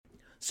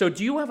So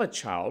do you have a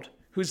child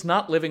who's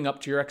not living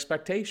up to your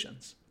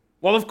expectations?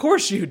 Well, of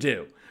course you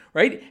do,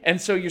 right? And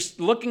so you're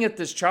looking at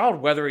this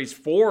child, whether he's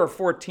 4 or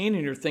 14,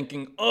 and you're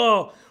thinking,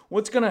 oh,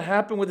 what's going to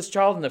happen with this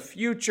child in the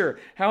future?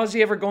 How is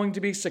he ever going to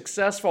be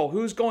successful?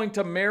 Who's going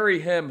to marry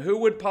him? Who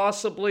would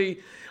possibly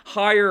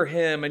hire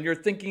him? And you're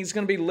thinking he's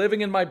going to be living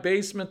in my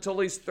basement till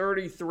he's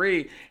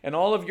 33, and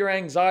all of your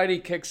anxiety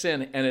kicks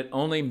in, and it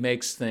only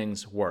makes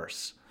things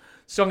worse.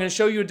 So I'm going to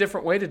show you a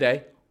different way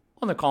today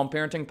on the Calm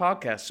Parenting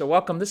Podcast. So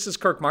welcome. This is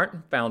Kirk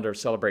Martin, founder of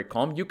Celebrate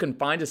Calm. You can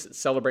find us at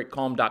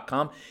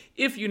celebratecalm.com.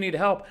 If you need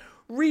help,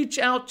 reach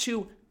out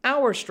to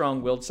our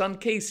strong-willed son,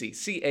 Casey,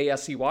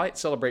 C-A-S-E-Y, at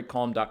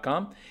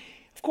celebratecalm.com.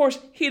 Of course,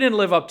 he didn't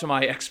live up to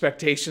my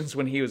expectations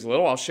when he was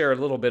little. I'll share a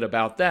little bit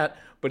about that.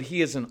 But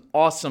he is an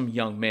awesome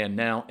young man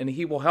now, and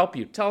he will help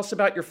you. Tell us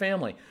about your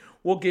family.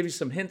 We'll give you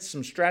some hints,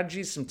 some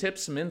strategies, some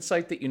tips, some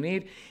insight that you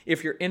need.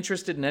 If you're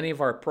interested in any of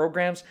our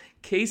programs,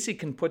 Casey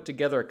can put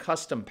together a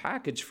custom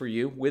package for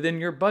you within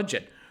your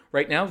budget.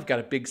 Right now, we've got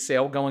a big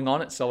sale going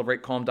on at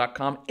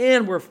celebratecalm.com,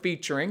 and we're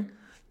featuring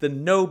the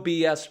No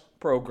BS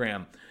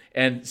program.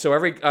 And so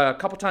every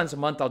couple times a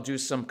month, I'll do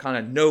some kind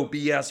of No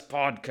BS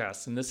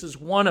podcasts, and this is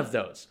one of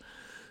those.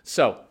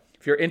 So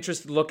if you're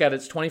interested, look at it.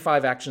 It's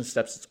 25 action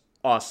steps. It's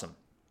awesome,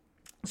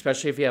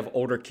 especially if you have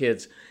older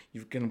kids.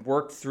 You can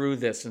work through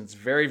this, and it's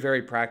very,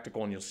 very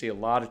practical, and you'll see a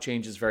lot of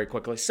changes very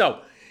quickly.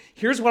 So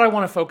here's what I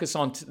want to focus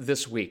on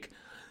this week.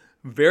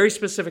 Very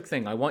specific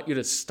thing. I want you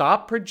to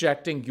stop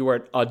projecting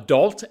your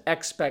adult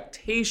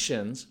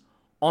expectations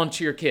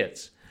onto your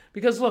kids.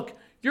 Because look,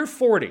 you're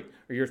 40,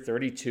 or you're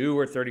 32,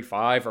 or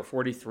 35, or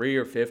 43,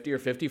 or 50, or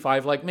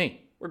 55 like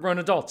me. We're grown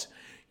adults.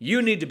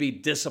 You need to be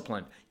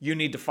disciplined. You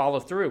need to follow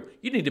through.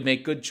 You need to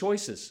make good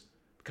choices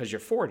because you're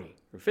 40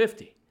 or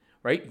 50,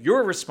 right?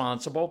 You're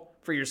responsible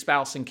for your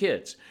spouse and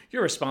kids.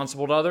 You're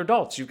responsible to other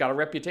adults. You've got a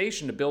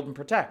reputation to build and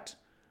protect.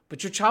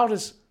 But your child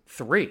is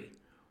 3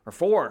 or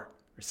 4 or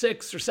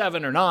 6 or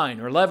 7 or 9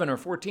 or 11 or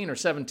 14 or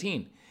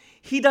 17.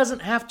 He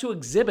doesn't have to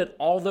exhibit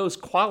all those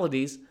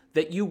qualities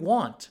that you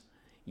want.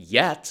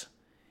 Yet,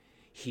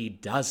 he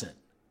doesn't.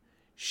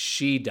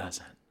 She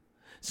doesn't.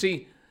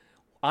 See,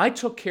 I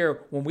took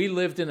care when we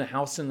lived in a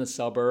house in the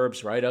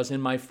suburbs, right? I was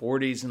in my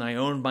 40s and I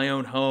owned my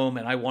own home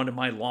and I wanted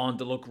my lawn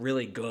to look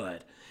really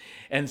good.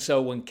 And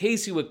so when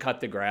Casey would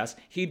cut the grass,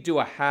 he'd do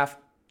a half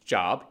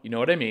job, you know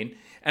what I mean,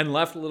 and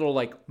left little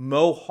like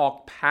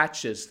mohawk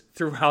patches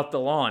throughout the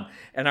lawn.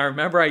 And I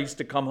remember I used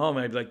to come home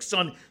and I'd be like,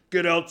 son,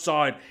 get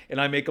outside. And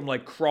I make him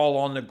like crawl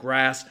on the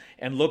grass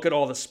and look at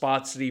all the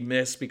spots that he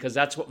missed because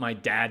that's what my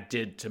dad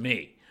did to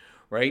me,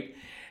 right?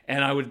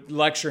 And I would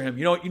lecture him,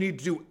 you know what, you need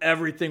to do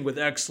everything with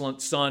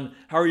excellence, son.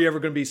 How are you ever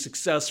going to be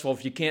successful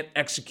if you can't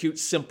execute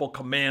simple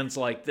commands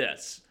like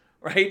this,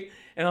 right?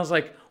 And I was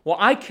like, well,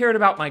 I cared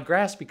about my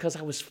grass because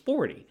I was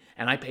 40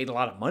 and I paid a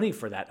lot of money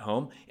for that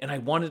home and I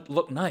wanted it to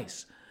look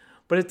nice.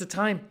 But at the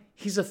time,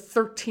 he's a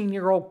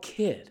 13-year-old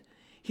kid.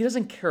 He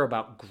doesn't care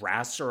about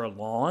grass or a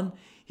lawn.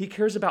 He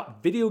cares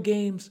about video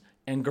games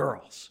and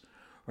girls,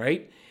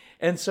 right?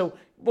 And so,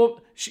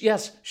 well,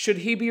 yes, should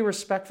he be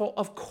respectful?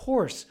 Of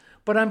course.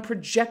 But I'm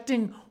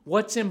projecting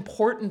what's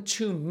important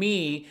to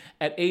me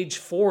at age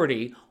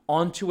 40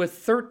 onto a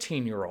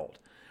 13-year-old.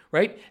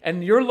 Right?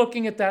 And you're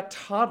looking at that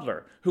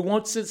toddler who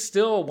won't sit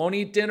still, won't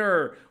eat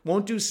dinner,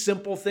 won't do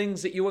simple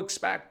things that you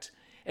expect.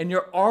 And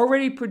you're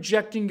already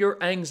projecting your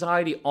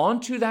anxiety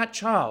onto that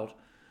child.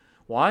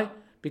 Why?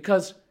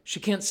 Because she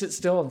can't sit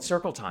still in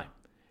circle time.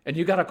 And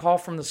you got a call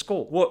from the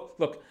school.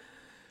 Look,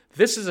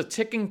 this is a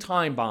ticking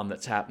time bomb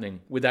that's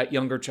happening with that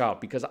younger child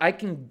because I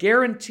can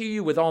guarantee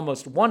you with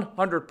almost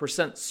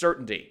 100%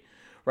 certainty,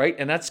 right?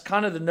 And that's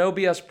kind of the no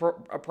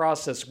BS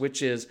process,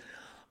 which is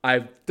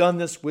I've done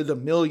this with a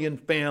million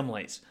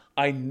families.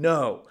 I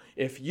know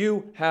if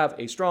you have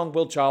a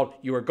strong-willed child,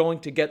 you are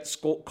going to get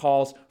school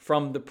calls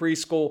from the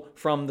preschool,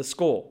 from the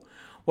school.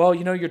 Well,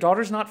 you know, your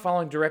daughter's not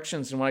following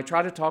directions, and when I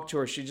try to talk to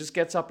her, she just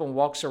gets up and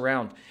walks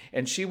around,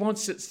 and she won't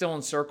sit still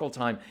in circle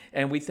time,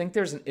 and we think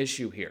there's an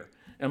issue here.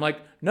 And I'm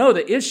like, no,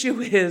 the issue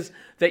is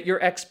that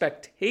your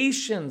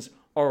expectations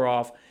are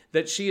off,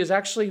 that she is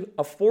actually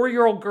a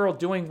 4-year-old girl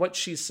doing what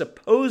she's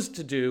supposed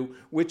to do,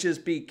 which is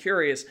be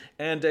curious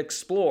and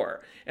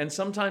explore. And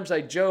sometimes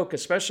I joke,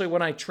 especially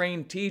when I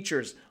train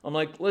teachers, I'm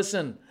like,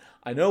 listen,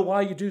 I know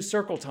why you do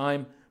circle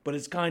time, but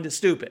it's kind of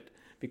stupid.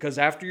 Because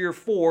after you're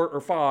 4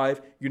 or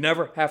 5, you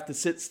never have to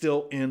sit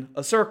still in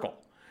a circle,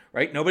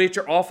 right? Nobody at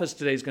your office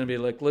today is going to be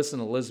like,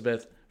 listen,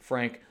 Elizabeth,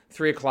 Frank,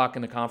 3 o'clock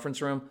in the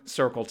conference room,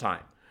 circle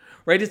time,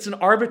 right? It's an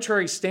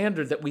arbitrary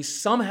standard that we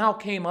somehow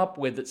came up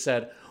with that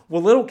said,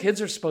 well, little kids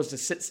are supposed to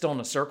sit still in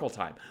a circle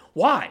time.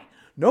 Why?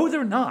 No,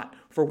 they're not.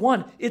 For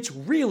one, it's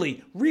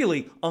really,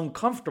 really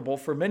uncomfortable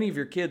for many of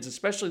your kids,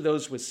 especially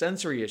those with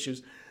sensory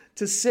issues,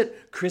 to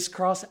sit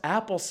crisscross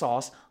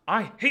applesauce.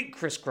 I hate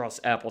crisscross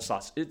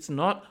applesauce. It's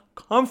not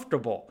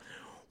comfortable.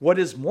 What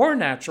is more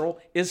natural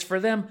is for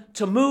them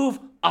to move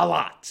a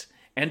lot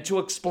and to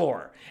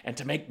explore and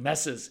to make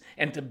messes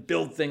and to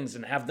build things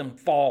and have them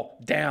fall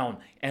down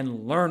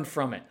and learn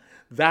from it.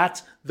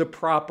 That's the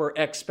proper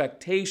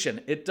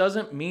expectation. It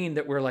doesn't mean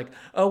that we're like,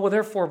 oh, well,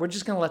 therefore, we're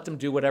just going to let them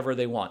do whatever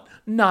they want.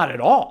 Not at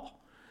all.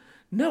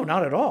 No,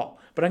 not at all.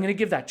 But I'm going to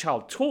give that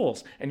child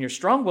tools. And your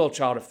strong-willed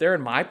child, if they're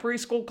in my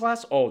preschool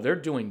class, oh, they're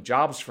doing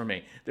jobs for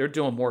me. They're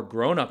doing more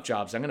grown-up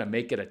jobs. I'm going to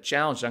make it a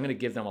challenge. I'm going to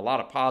give them a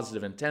lot of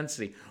positive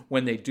intensity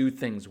when they do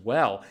things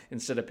well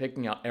instead of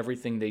picking out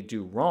everything they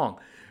do wrong.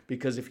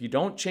 Because if you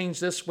don't change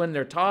this when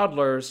they're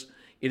toddlers,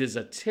 it is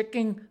a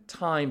ticking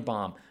time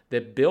bomb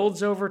that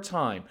builds over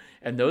time.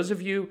 And those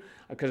of you,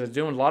 because I'm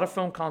doing a lot of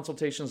phone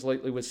consultations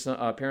lately with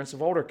parents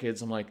of older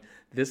kids, I'm like,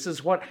 this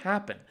is what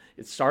happened.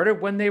 It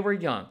started when they were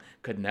young,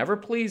 could never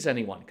please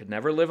anyone, could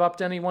never live up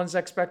to anyone's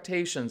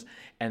expectations,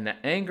 and the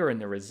anger and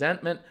the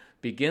resentment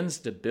begins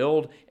to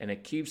build, and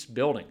it keeps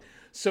building.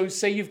 So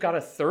say you've got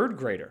a third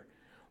grader.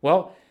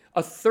 Well,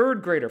 a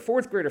third grader,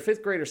 fourth grader,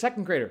 fifth grader,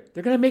 second grader,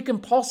 they're going to make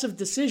impulsive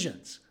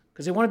decisions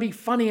because they want to be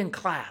funny in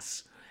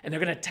class, and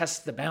they're going to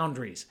test the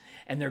boundaries,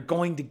 and they're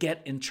going to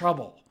get in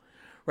trouble,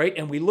 right?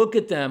 And we look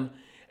at them,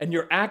 and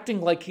you're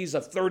acting like he's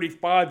a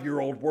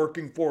 35-year-old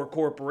working for a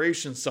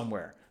corporation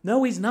somewhere.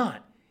 No, he's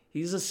not.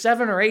 He's a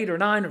 7 or 8 or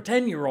 9 or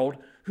 10-year-old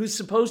who's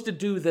supposed to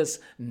do this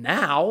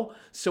now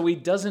so he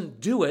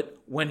doesn't do it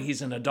when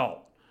he's an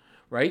adult,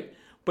 right?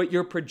 But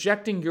you're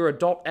projecting your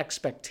adult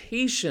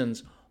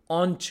expectations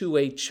onto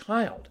a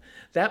child.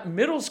 That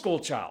middle school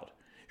child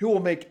who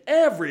will make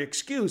every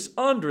excuse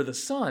under the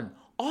sun,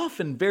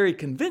 often very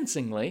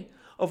convincingly,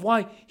 of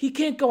why he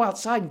can't go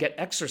outside and get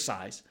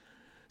exercise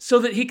so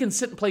that he can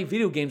sit and play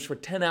video games for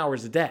 10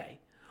 hours a day.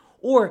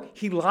 Or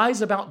he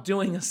lies about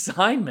doing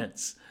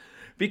assignments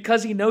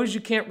because he knows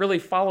you can't really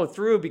follow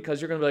through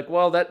because you're going to be like,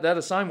 well, that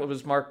assignment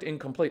was marked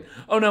incomplete.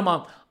 Oh, no,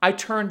 Mom, I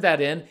turned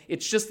that in.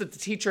 It's just that the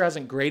teacher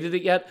hasn't graded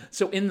it yet.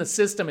 So in the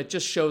system, it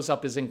just shows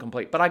up as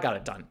incomplete, but I got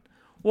it done.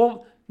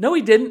 Well, no,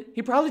 he didn't.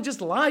 He probably just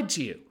lied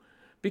to you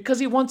because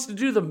he wants to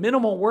do the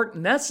minimal work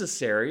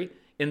necessary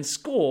in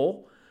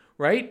school,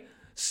 right?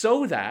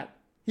 So that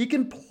he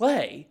can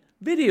play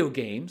video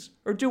games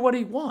or do what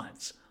he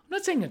wants. I'm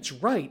not saying it's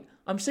right.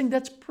 I'm saying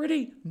that's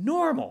pretty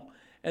normal.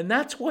 And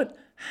that's what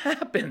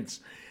happens.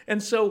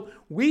 And so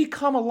we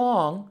come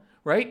along,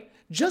 right,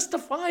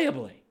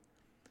 justifiably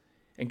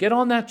and get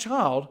on that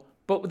child,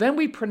 but then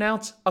we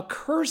pronounce a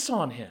curse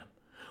on him.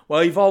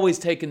 Well, you've always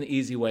taken the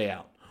easy way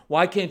out.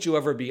 Why can't you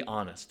ever be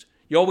honest?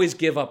 You always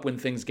give up when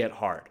things get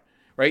hard,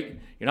 right?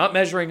 You're not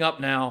measuring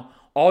up now.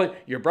 All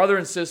your brother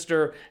and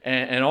sister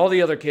and all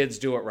the other kids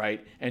do it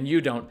right, and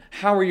you don't.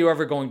 How are you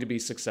ever going to be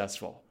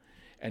successful?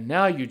 And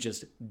now you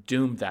just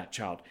doomed that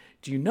child.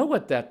 Do you know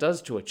what that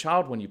does to a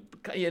child when you,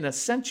 in a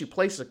sense, you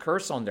place a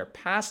curse on their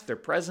past, their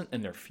present,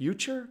 and their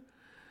future?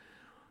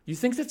 You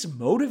think that's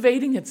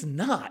motivating? It's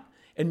not.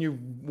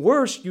 And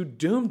worse, you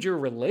doomed your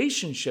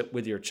relationship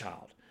with your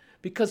child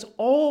because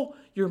all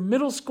your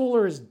middle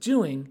schooler is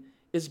doing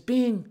is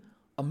being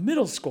a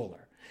middle schooler.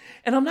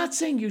 And I'm not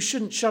saying you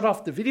shouldn't shut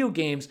off the video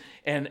games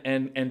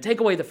and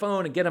take away the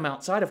phone and get them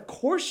outside. Of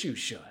course you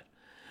should.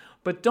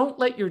 But don't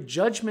let your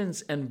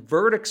judgments and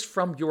verdicts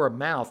from your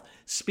mouth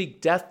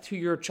speak death to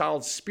your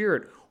child's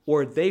spirit,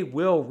 or they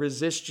will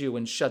resist you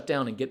and shut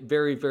down and get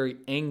very, very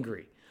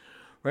angry,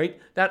 right?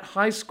 That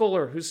high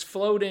schooler who's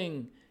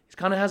floating, he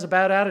kind of has a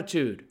bad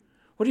attitude.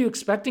 What are you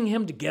expecting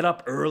him to get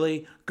up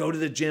early, go to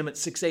the gym at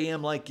 6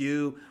 a.m. like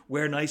you,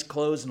 wear nice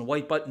clothes and a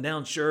white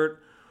button-down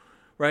shirt,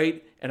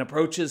 right? And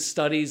approach his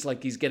studies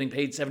like he's getting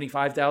paid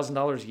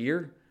 $75,000 a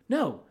year?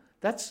 No,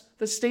 that's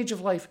the stage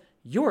of life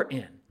you're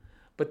in.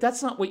 But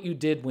that's not what you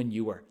did when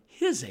you were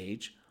his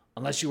age,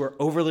 unless you were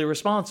overly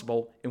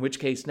responsible, in which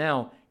case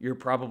now you're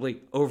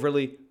probably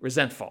overly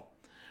resentful,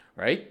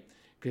 right?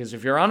 Because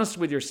if you're honest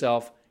with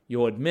yourself,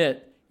 you'll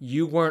admit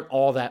you weren't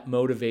all that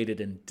motivated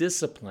and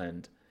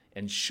disciplined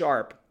and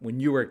sharp when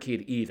you were a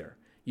kid either.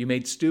 You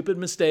made stupid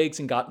mistakes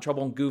and got in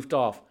trouble and goofed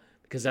off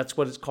because that's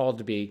what it's called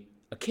to be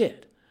a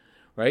kid,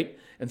 right?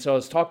 And so I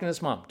was talking to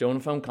this mom, doing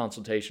a phone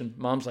consultation.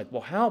 Mom's like,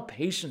 well, how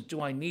patient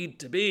do I need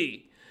to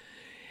be?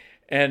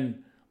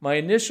 And my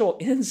initial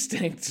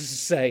instinct is to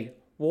say,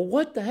 well,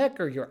 what the heck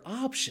are your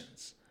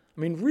options?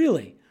 I mean,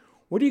 really,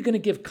 what are you going to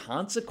give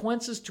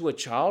consequences to a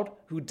child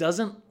who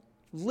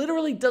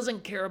literally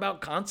doesn't care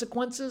about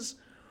consequences?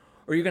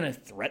 Or are you going to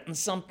threaten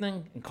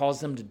something and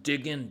cause them to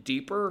dig in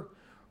deeper,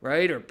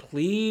 right? Or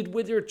plead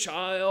with your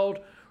child,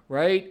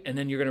 right? And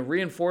then you're going to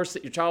reinforce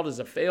that your child is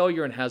a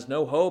failure and has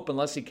no hope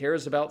unless he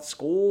cares about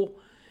school.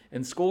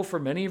 And school for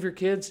many of your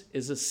kids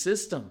is a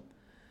system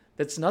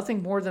that's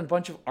nothing more than a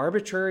bunch of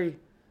arbitrary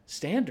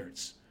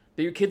standards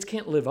that your kids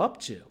can't live up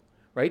to,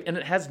 right? And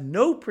it has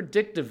no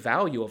predictive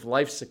value of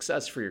life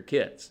success for your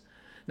kids.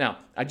 Now,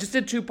 I just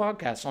did 2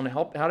 podcasts on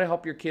how to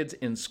help your kids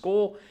in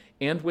school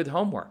and with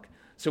homework.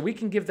 So we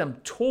can give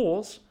them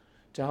tools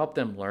to help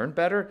them learn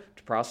better,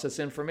 to process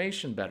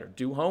information better,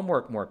 do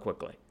homework more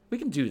quickly. We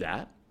can do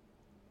that.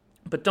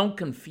 But don't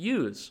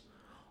confuse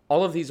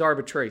all of these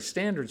arbitrary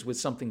standards with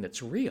something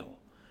that's real,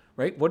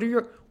 right?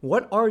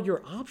 What are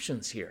your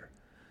options here?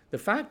 The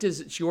fact is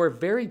it's your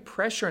very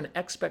pressure and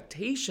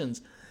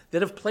expectations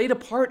that have played a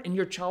part in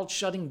your child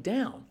shutting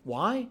down.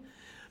 Why?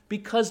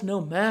 Because no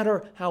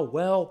matter how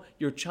well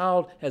your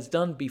child has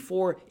done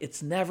before,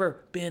 it's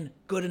never been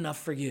good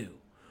enough for you.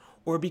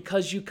 Or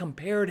because you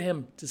compared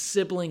him to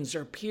siblings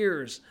or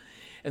peers.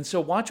 And so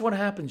watch what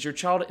happens. Your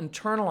child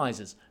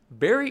internalizes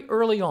very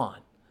early on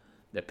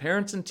that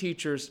parents and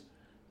teachers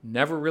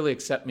never really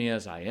accept me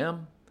as I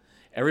am.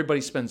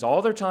 Everybody spends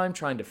all their time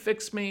trying to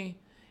fix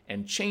me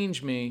and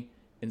change me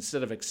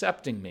instead of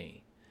accepting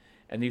me.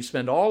 And you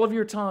spend all of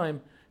your time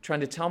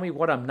trying to tell me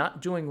what I'm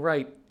not doing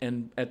right.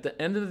 And at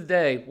the end of the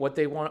day, what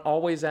they want to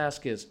always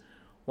ask is,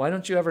 why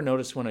don't you ever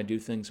notice when I do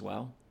things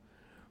well?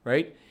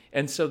 Right?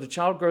 And so the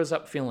child grows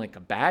up feeling like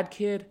a bad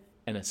kid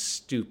and a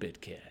stupid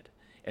kid.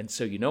 And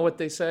so you know what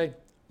they say?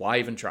 Why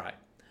even try?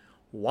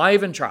 Why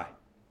even try?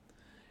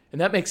 And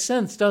that makes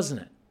sense, doesn't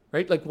it?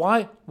 Right? Like,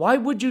 why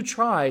would you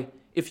try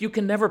if you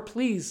can never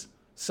please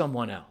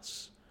someone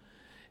else?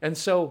 And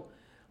so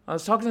I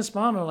was talking to this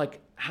mom, and I'm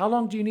like, how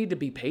long do you need to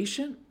be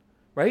patient?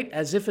 Right?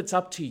 As if it's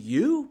up to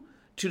you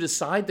to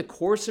decide the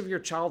course of your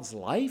child's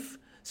life.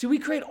 See, we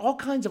create all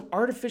kinds of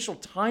artificial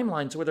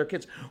timelines with our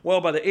kids.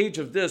 Well, by the age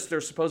of this, they're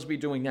supposed to be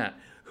doing that.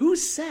 Who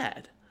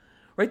said?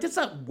 Right? That's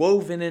not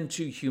woven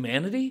into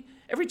humanity.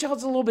 Every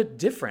child's a little bit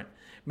different.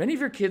 Many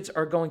of your kids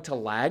are going to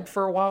lag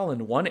for a while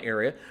in one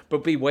area,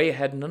 but be way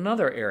ahead in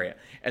another area.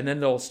 And then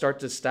they'll start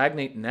to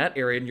stagnate in that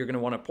area, and you're going to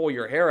want to pull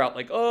your hair out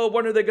like, oh,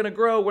 when are they going to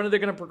grow? When are they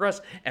going to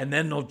progress? And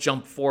then they'll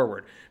jump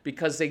forward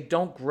because they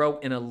don't grow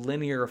in a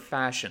linear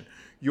fashion.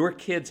 Your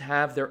kids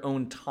have their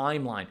own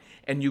timeline,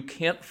 and you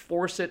can't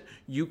force it.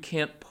 You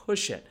can't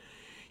push it.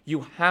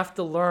 You have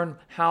to learn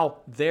how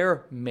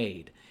they're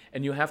made,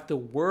 and you have to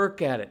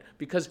work at it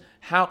because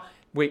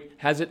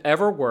has it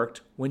ever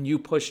worked when you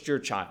pushed your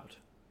child?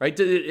 Right?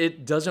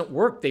 It doesn't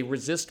work. They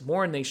resist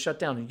more and they shut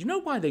down. And you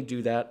know why they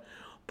do that?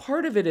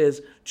 Part of it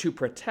is to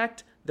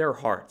protect their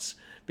hearts.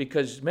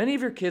 Because many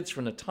of your kids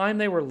from the time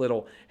they were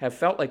little have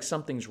felt like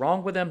something's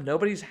wrong with them.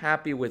 Nobody's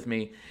happy with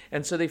me.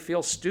 And so they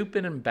feel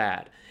stupid and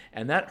bad.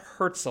 And that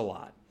hurts a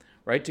lot,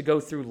 right? To go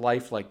through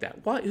life like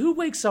that. Who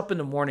wakes up in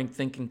the morning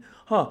thinking,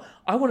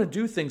 I want to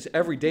do things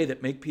every day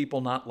that make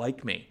people not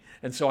like me.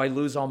 And so I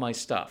lose all my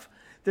stuff.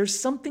 There's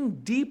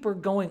something deeper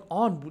going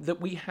on that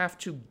we have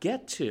to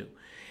get to.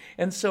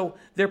 And so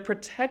they're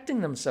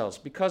protecting themselves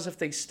because if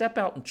they step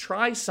out and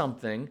try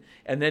something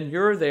and then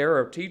you're there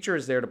or a teacher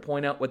is there to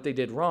point out what they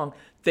did wrong,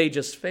 they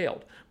just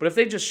failed. But if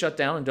they just shut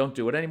down and don't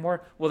do it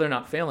anymore, well, they're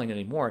not failing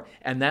anymore.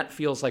 And that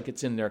feels like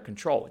it's in their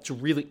control. It's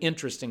really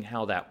interesting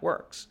how that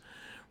works,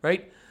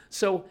 right?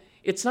 So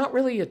it's not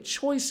really a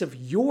choice of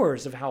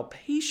yours of how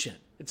patient.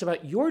 It's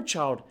about your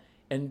child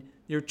and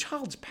your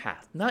child's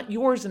path, not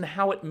yours and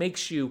how it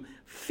makes you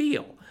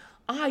feel.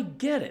 I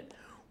get it.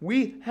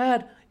 We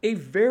had a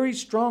very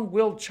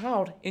strong-willed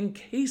child in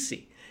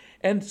Casey.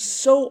 And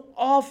so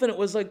often it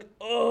was like,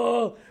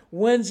 oh,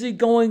 when's he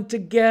going to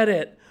get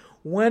it?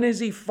 When is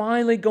he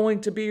finally going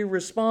to be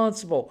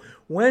responsible?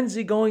 When's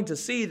he going to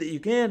see that you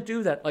can't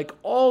do that? Like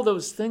all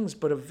those things.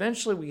 But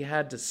eventually we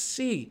had to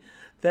see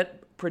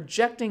that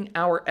projecting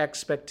our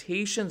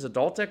expectations,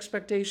 adult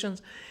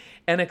expectations,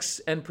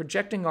 and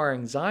projecting our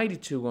anxiety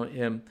to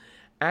him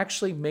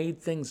actually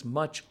made things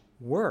much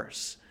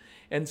worse.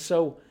 And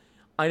so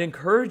I'd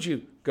encourage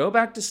you, go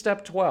back to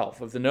step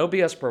 12 of the No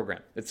BS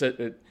program.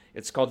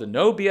 It's called the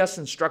No BS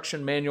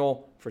Instruction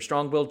Manual for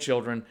Strong-Willed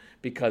Children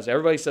because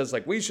everybody says,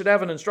 like, we should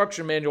have an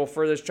instruction manual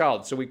for this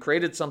child. So we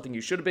created something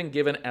you should have been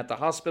given at the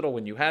hospital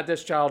when you had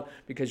this child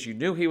because you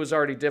knew he was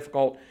already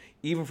difficult,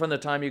 even from the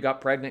time you got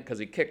pregnant because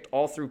he kicked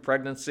all through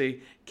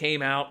pregnancy,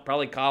 came out,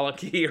 probably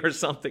colicky or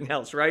something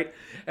else, right?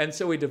 And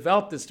so we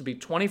developed this to be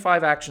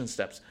 25 action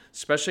steps,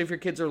 especially if your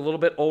kids are a little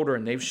bit older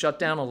and they've shut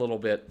down a little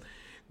bit.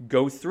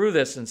 Go through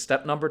this, and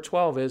step number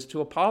 12 is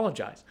to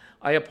apologize.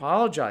 I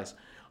apologize.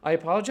 I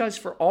apologize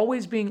for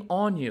always being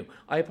on you.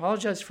 I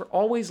apologize for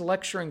always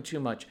lecturing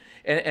too much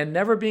and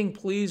never being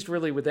pleased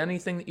really with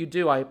anything that you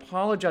do. I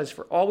apologize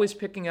for always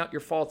picking out your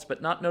faults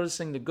but not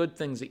noticing the good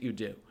things that you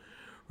do,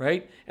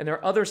 right? And there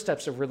are other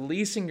steps of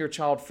releasing your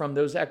child from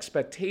those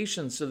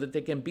expectations so that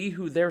they can be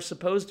who they're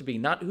supposed to be,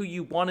 not who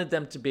you wanted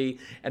them to be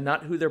and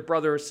not who their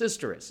brother or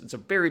sister is. It's a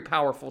very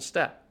powerful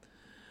step.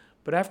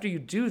 But after you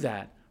do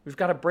that, we've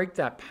got to break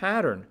that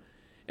pattern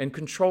and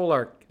control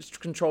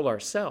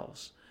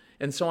ourselves.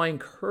 And so I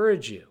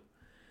encourage you,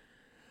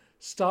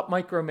 stop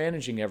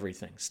micromanaging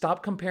everything.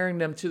 Stop comparing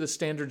them to the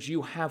standards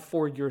you have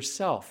for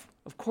yourself.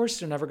 Of course,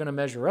 they're never going to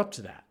measure up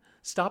to that.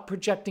 Stop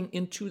projecting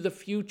into the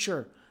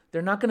future.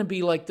 They're not going to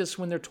be like this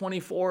when they're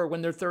 24 or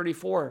when they're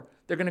 34.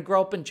 They're going to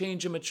grow up and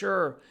change and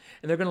mature,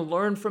 and they're going to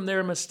learn from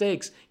their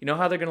mistakes. You know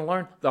how they're going to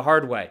learn? The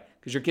hard way,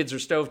 because your kids are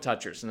stove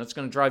touchers, and that's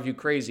going to drive you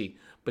crazy.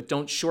 But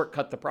don't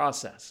shortcut the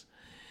process.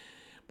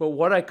 But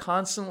what I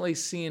constantly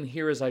see and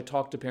hear as I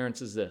talk to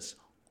parents is this.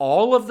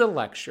 All of the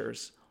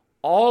lectures,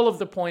 all of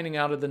the pointing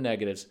out of the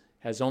negatives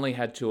has only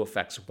had two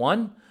effects.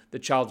 One, the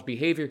child's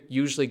behavior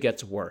usually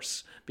gets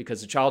worse because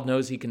the child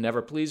knows he can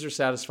never please or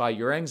satisfy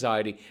your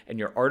anxiety and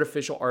your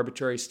artificial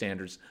arbitrary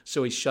standards,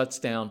 so he shuts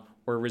down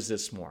or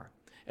resists more.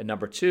 And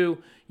number two,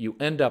 you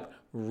end up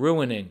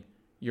ruining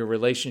your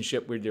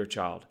relationship with your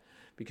child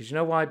Because you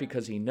know why?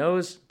 Because he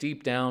knows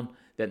deep down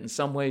that in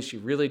some ways you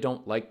really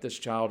don't like this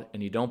child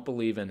and you don't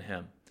believe in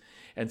him.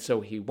 And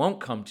so he won't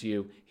come to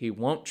you, he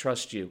won't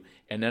trust you,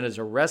 and that is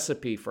a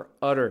recipe for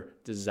utter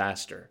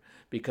disaster.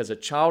 Because a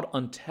child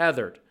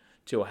untethered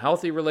to a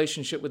healthy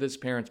relationship with his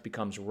parents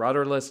becomes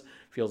rudderless,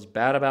 feels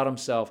bad about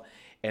himself,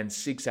 and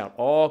seeks out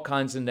all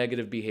kinds of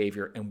negative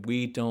behavior, and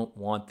we don't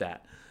want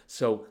that.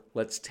 So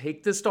let's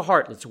take this to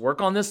heart. Let's work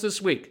on this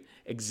week.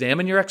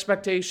 Examine your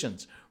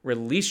expectations.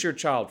 Release your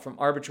child from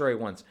arbitrary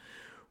ones.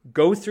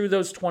 Go through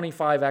those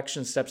 25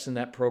 action steps in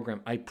that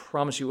program. I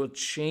promise you it will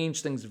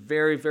change things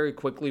very, very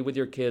quickly with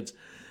your kids.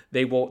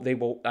 They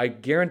will, I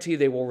guarantee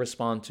they will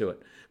respond to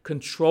it.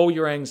 Control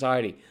your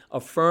anxiety.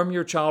 Affirm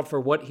your child for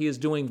what he is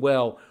doing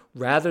well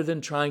rather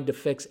than trying to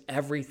fix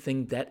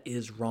everything that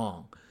is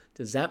wrong.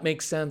 Does that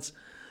make sense?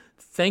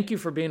 Thank you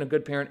for being a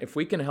good parent. If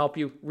we can help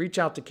you, reach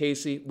out to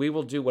Casey. We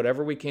will do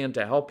whatever we can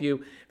to help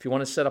you. If you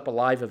want to set up a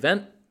live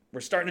event, we're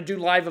starting to do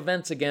live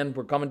events again.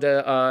 We're coming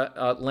to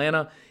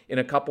Atlanta in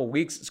a couple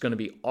weeks. It's going to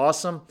be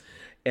awesome.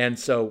 And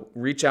so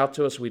reach out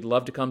to us. We'd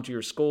love to come to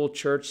your school,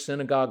 church,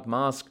 synagogue,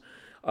 mosque,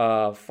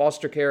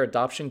 foster care,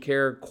 adoption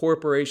care,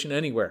 corporation,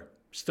 anywhere.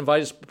 Just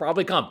invite us.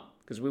 Probably come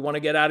because we want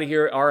to get out of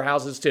here, our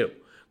houses too.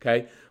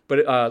 Okay?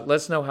 But let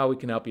us know how we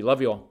can help you.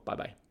 Love you all.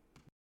 Bye-bye.